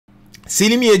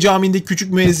Selimiye Camii'ndeki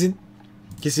küçük müezzin.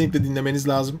 Kesinlikle dinlemeniz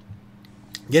lazım.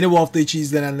 Gene bu hafta içi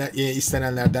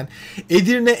istenenlerden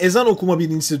Edirne Ezan Okuma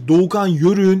Birincisi Doğukan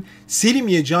Yörük'ün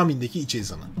Selimiye Camii'ndeki iç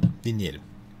ezanı. Dinleyelim.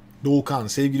 Doğukan,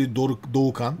 sevgili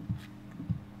Doğukan.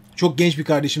 Çok genç bir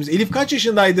kardeşimiz. Elif kaç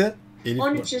yaşındaydı? Elif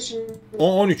 13 yaşında.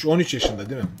 13 yaşında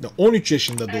değil mi? 13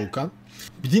 yaşında Doğukan.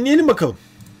 Bir dinleyelim bakalım.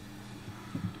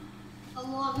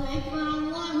 Allahu Ekber,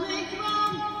 Allahu Ekber.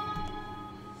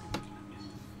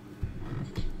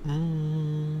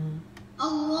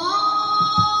 Allahu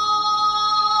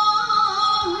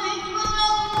Ekber, Allahu Ekber.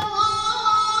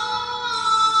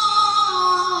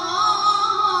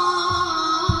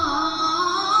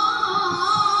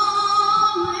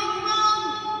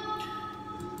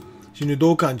 Şimdi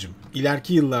Doğukancığım,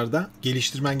 ileriki yıllarda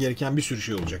geliştirmen gereken bir sürü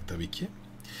şey olacak tabii ki.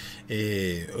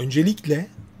 Öncelikle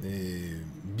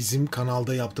bizim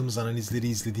kanalda yaptığımız analizleri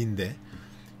izlediğinde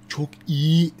çok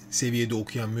iyi seviyede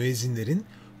okuyan müezzinlerin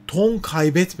ton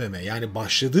kaybetmeme, yani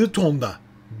başladığı tonda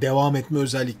devam etme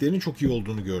özelliklerinin çok iyi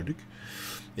olduğunu gördük.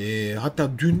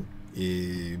 Hatta dün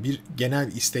bir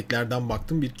genel isteklerden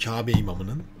baktım, bir Kabe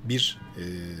imamının bir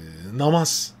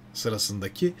namaz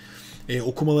sırasındaki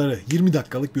okumaları, 20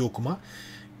 dakikalık bir okuma.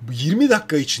 20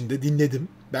 dakika içinde dinledim.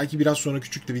 Belki biraz sonra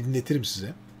küçük de bir dinletirim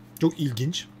size. Çok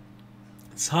ilginç.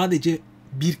 Sadece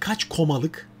birkaç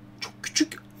komalık, çok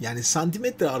küçük, yani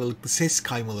santimetre aralıklı ses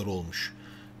kaymaları olmuş.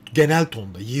 Genel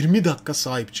tonda 20 dakika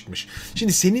sahip çıkmış.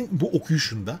 Şimdi senin bu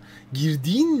okuyuşunda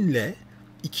girdiğinle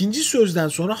ikinci sözden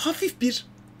sonra hafif bir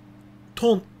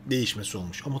ton değişmesi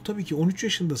olmuş. Ama tabii ki 13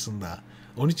 yaşındasın daha.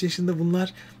 13 yaşında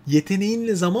bunlar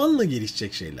yeteneğinle, zamanla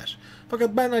gelişecek şeyler.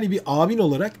 Fakat ben hani bir abin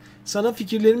olarak sana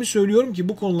fikirlerimi söylüyorum ki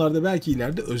bu konularda belki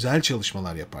ileride özel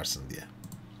çalışmalar yaparsın diye.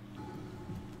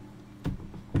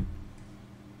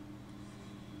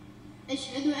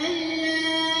 Eşhedü en la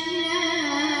ilahe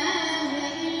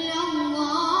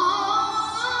illallah.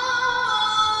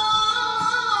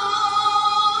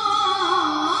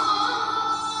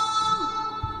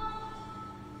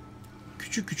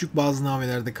 Küçük küçük bazı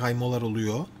namelerde kaymalar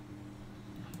oluyor.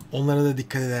 Onlara da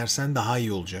dikkat edersen daha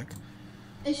iyi olacak.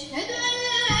 Eşhedü en la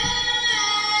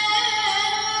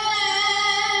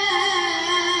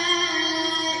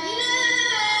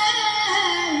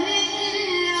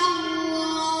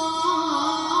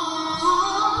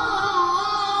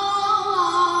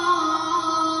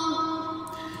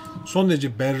Son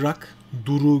derece berrak,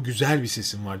 duru, güzel bir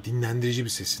sesin var. Dinlendirici bir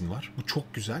sesin var. Bu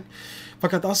çok güzel.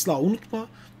 Fakat asla unutma,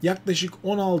 yaklaşık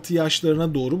 16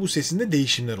 yaşlarına doğru bu sesinde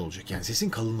değişimler olacak. Yani sesin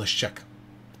kalınlaşacak.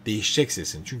 Değişecek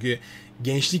sesin. Çünkü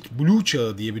gençlik blue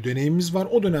çağı diye bir dönemimiz var.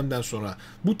 O dönemden sonra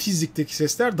bu tizlikteki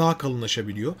sesler daha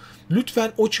kalınlaşabiliyor.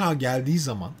 Lütfen o çağa geldiği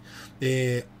zaman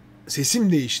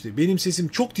sesim değişti. Benim sesim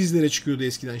çok tizlere çıkıyordu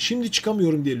eskiden. Şimdi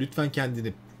çıkamıyorum diye lütfen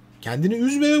kendini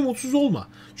üzme ve mutsuz olma.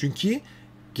 Çünkü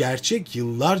gerçek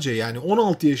yıllarca, yani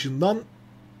 16 yaşından,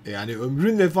 yani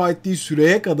ömrün vefa ettiği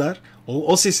süreye kadar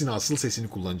o sesini, asıl sesini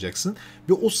kullanacaksın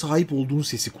ve o sahip olduğun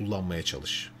sesi kullanmaya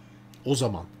çalış. O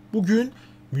zaman bugün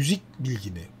müzik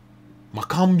bilgini,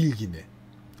 makam bilgini,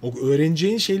 o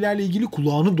öğreneceğin şeylerle ilgili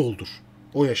kulağını doldur.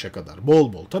 O yaşa kadar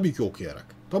bol bol, tabii ki okuyarak,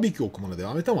 tabii ki okumana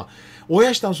devam et, ama o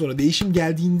yaştan sonra değişim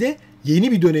geldiğinde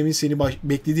yeni bir dönemin seni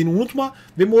beklediğini unutma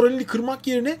ve moralini kırmak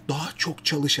yerine daha çok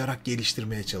çalışarak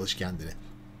geliştirmeye çalış kendini.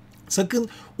 Sakın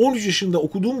 13 yaşında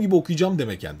okuduğum gibi okuyacağım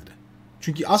deme kendine.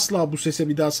 Çünkü asla bu sese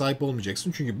bir daha sahip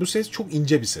olmayacaksın. Çünkü bu ses çok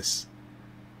ince bir ses.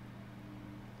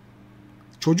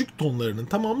 Çocuk tonlarının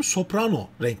tamamı soprano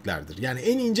renklerdir. Yani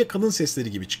en ince kadın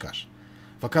sesleri gibi çıkar.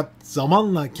 Fakat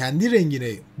zamanla kendi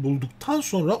rengini bulduktan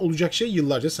sonra olacak şey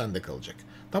yıllarca sende kalacak.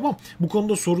 Tamam. Bu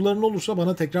konuda soruların olursa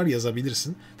bana tekrar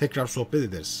yazabilirsin. Tekrar sohbet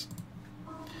ederiz.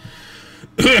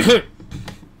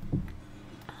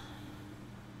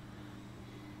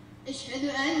 Eşhedü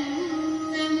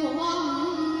enne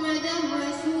Muhammeden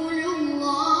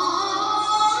Resulullah.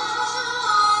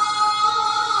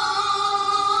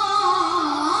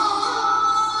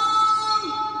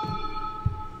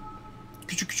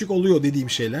 Küçük küçük oluyor dediğim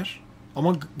şeyler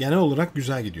ama genel olarak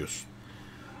güzel gidiyorsun.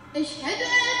 Eşhedü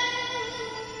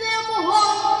enne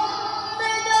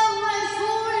Muhammeden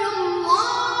Resulullah.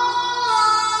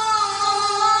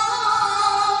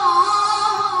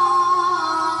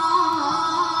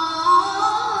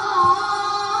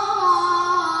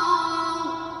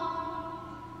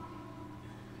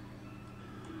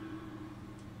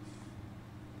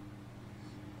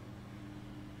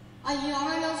 Hayya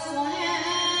alel-salâh.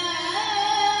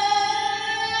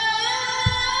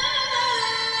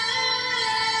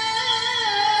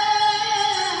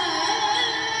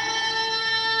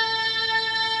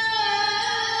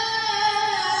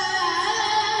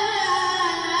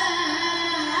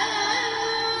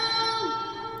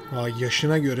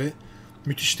 Yaşına göre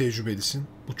müthiş tecrübelisin.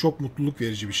 Bu çok mutluluk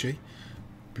verici bir şey.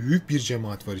 Büyük bir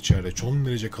cemaat var içeride. Çok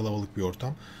derece kalabalık bir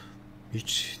ortam.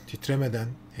 Hiç titremeden,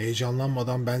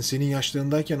 heyecanlanmadan, ben senin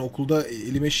yaşlarındayken okulda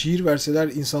elime şiir verseler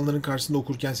insanların karşısında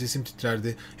okurken sesim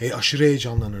titrerdi. Aşırı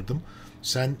heyecanlanırdım.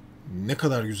 Sen ne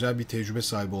kadar güzel bir tecrübe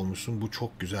sahibi olmuşsun. Bu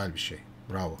çok güzel bir şey.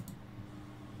 Bravo.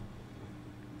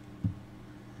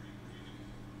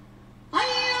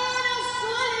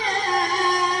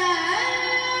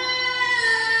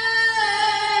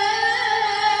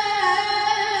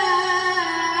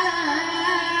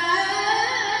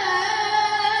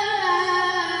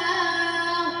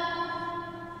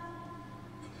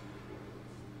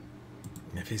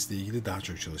 Nefesle ilgili daha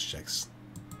çok çalışacaksın.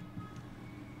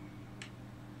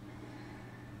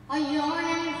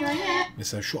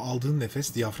 Mesela şu aldığın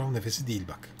nefes diyafram nefesi değil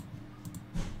bak.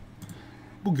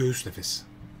 Bu göğüs nefesi.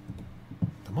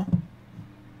 Tamam.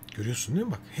 Görüyorsun değil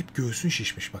mi bak? Hep göğsün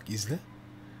şişmiş bak, izle.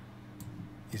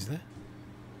 İzle.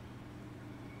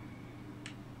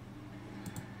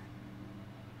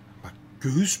 Bak,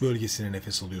 göğüs bölgesine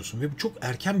nefes alıyorsun ve bu çok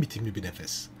erken bitimli bir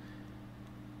nefes.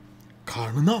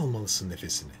 Karnına almalısın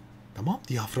nefesini. Tamam?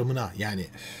 Diyaframına, yani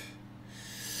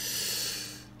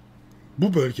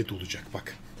bu bölgede olacak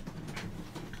bak.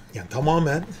 Yani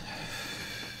tamamen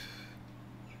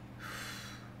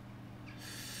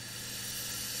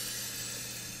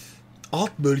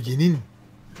alt bölgenin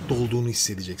dolduğunu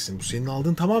hissedeceksin. Bu senin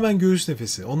aldığın tamamen göğüs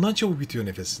nefesi. Ondan çabuk bitiyor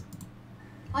nefesin.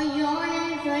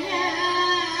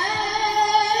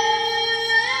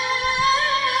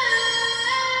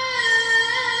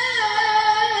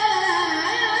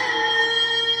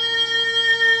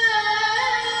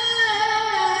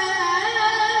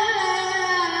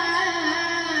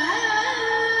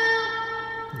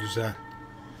 Güzel.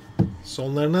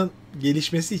 Sonlarının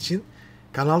gelişmesi için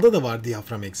kanalda da var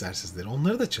diyafram egzersizleri.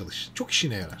 Onları da çalış. Çok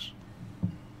işine yarar.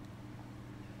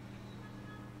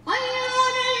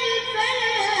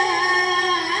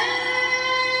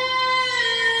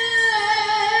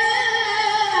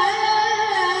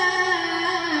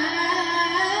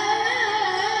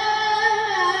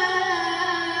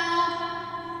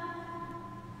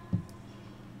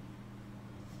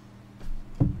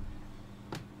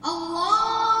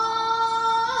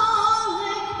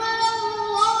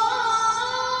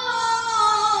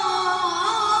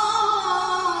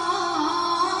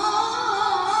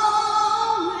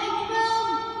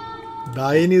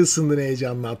 Daha yeni ısındın,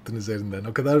 heyecanla attın üzerinden.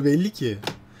 O kadar belli ki.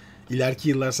 İleriki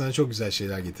yıllar sana çok güzel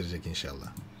şeyler getirecek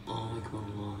inşallah.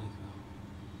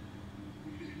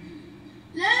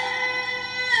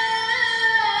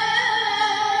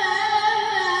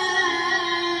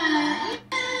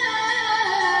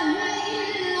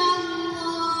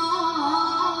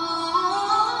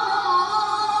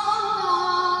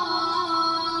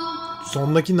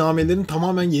 Sondaki namelerin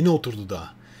tamamen yeni oturdu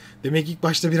daha. Demek ilk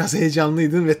başta biraz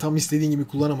heyecanlıydın ve tam istediğin gibi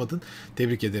kullanamadın.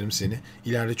 Tebrik ederim seni.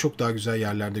 İleride çok daha güzel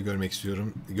yerlerde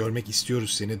görmek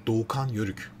istiyoruz seni. Doğukan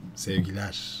Yörük.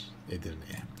 Sevgiler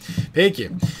Edirne'ye.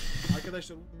 Peki.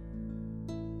 Arkadaşlar